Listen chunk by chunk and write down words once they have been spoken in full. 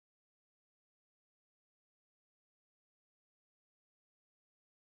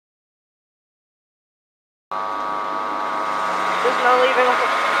Just now leaving off at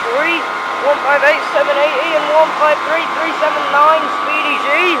 3, 158.780 and 153.379 Speedy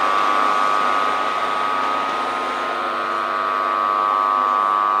G.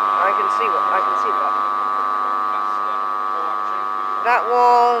 I can see that. That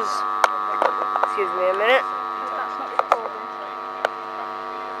was, excuse me a minute. That's not recording.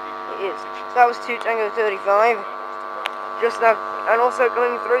 It is. So that was 2 Tango 35. Just now, and also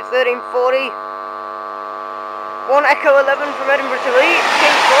going through 1340. 1 Echo 11 from Edinburgh to Leeds,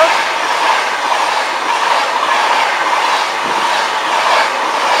 King's Cross.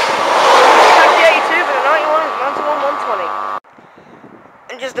 Taxi 82 for the 91 is 91 120.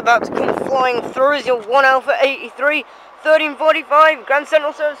 And just about to come flying through is your 1 Alpha 83, 1345, Grand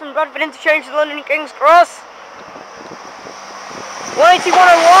Central Service from Bradford Interchange to London King's Cross. 180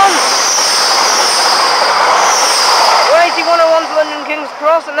 101. 180 101 to London King's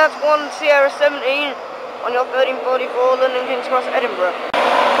Cross, and that's 1 Sierra 17 on your 1344 London King's Cross Edinburgh.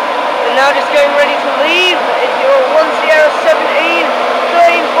 And now just getting ready to leave is your 1 Sierra 17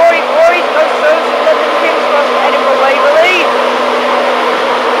 1344 East Coast Service from London King's Cross to Edinburgh Waverley.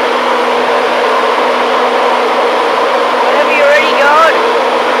 Whenever you're ready, guard.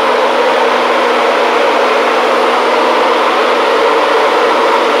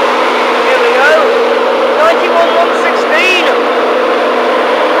 Here we go. 91 116.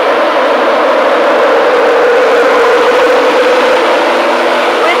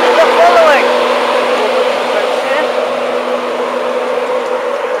 Following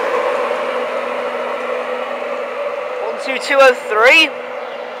 12203,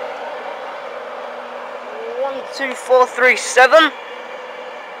 12437,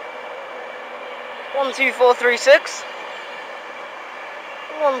 12436,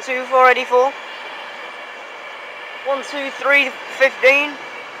 12484, 12315,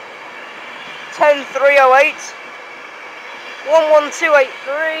 10308,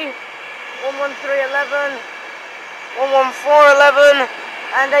 11283, 11311, 11411,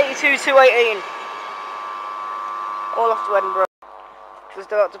 and 82218. All off to Edinburgh.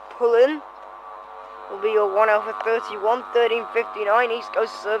 Just about to pull in will be your 1 Alpha 31 1359 East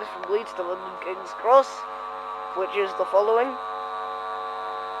Coast Service from Leeds to London King's Cross, which is the following: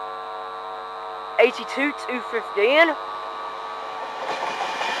 82 215.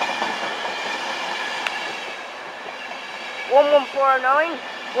 11409,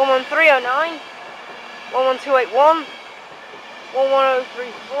 11309, 11281,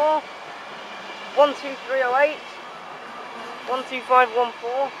 11034, 12308,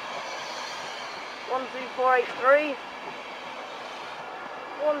 12514, 12483,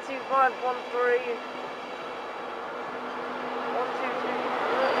 12513,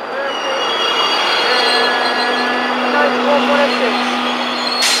 12230, 91106.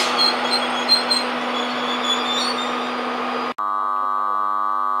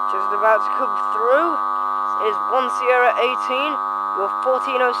 Just about to come through is 1 Sierra 18, your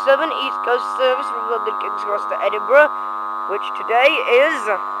 1407 East Coast Service from London King's Cross to Edinburgh, which today is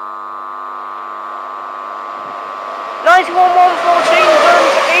 91 114 Durham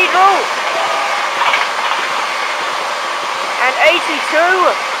Cathedral, and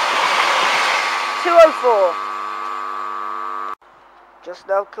 82 204. Just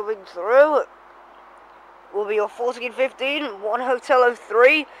now coming through will be your 1415 1 Hotel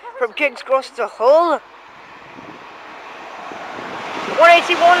 03 from King's Cross to Hull.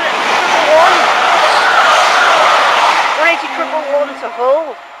 181 180 to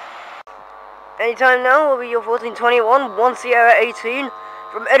Hull. Anytime now will be your 1421 1 Sierra 18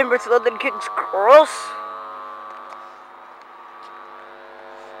 from Edinburgh to London King's Cross.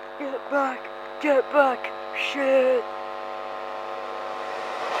 Get back, shit.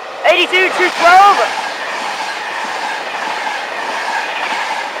 82 212.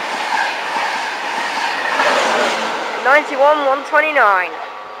 91 129.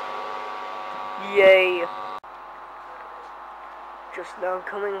 Yay. Just now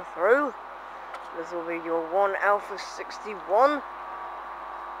coming through. This will be your 1 Alpha 61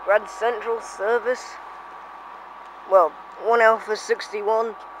 Grand Central Service. Well, 1 Alpha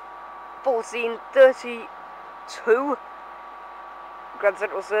 61 1432 Grand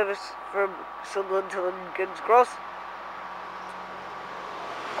Central Service from Sunderland to London King's Cross.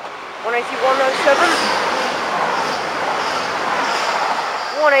 180 107.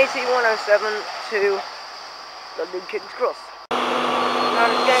 180 107 to London King's Cross. Now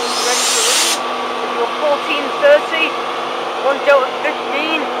it's getting ready to leave. Your 1430 1 Delta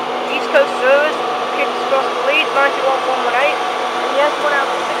 15 East Coast Service, King's Cross to Leeds, 91 118. And yes, 1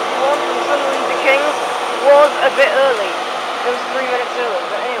 Alpha 61 from Sunderland to Kings was a bit early. It was 3 minutes early,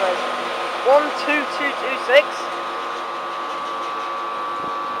 but anyways. 122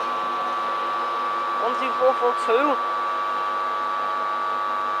 12442.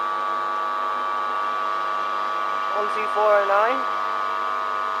 12409.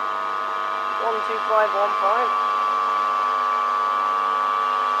 12515.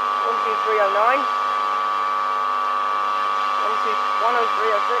 12309.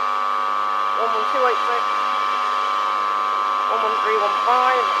 10306. 11286.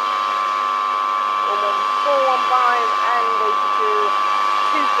 11315. 11415 and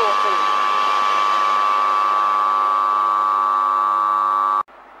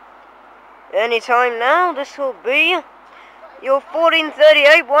 82240. Anytime now, this will be your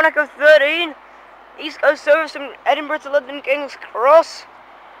 1438, 1 Echo 13, East Coast service from Edinburgh to London King's Cross.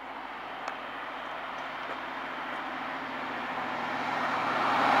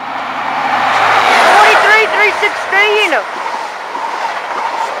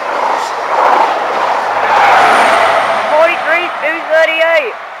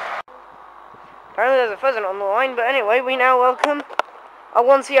 Apparently there's a pheasant on the line, but anyway, we now welcome a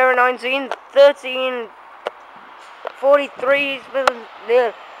 1 Sierra 19, 1343,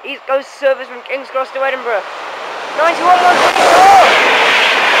 the East Coast service from King's Cross to Edinburgh. 91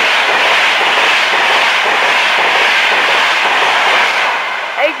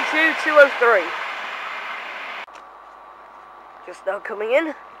 82 203. Just now coming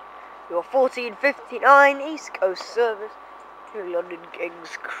in, your 1459 East Coast service to London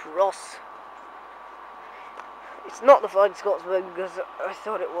King's Cross. It's not the Flying Scotsman because I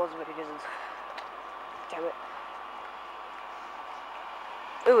thought it was, but it isn't. Damn it.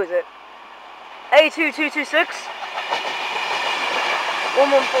 Who is it? A2226,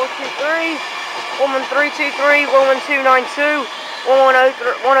 11423, 11323, 11292,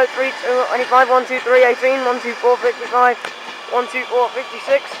 103, 25, 123, 18, 12455,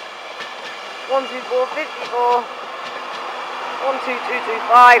 12456, 12454,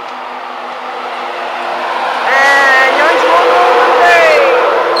 12225. And 91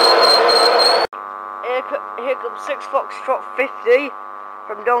 Here comes 6 Foxtrot 50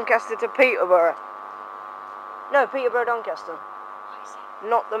 from Doncaster to Peterborough. No, Peterborough Doncaster.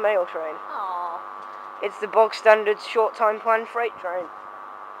 Not the mail train. Aww. It's the bog standard short time plan freight train.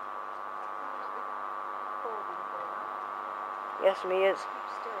 Yes, me is.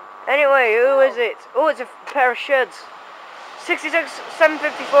 Anyway, who is it? Oh, it's a pair of sheds.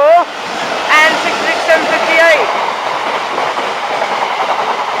 66754 and 66758.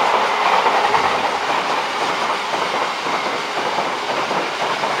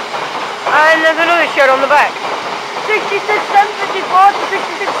 And there's another shed on the back. 66754 to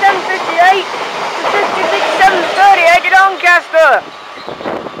 66758 to 66738 at Doncaster.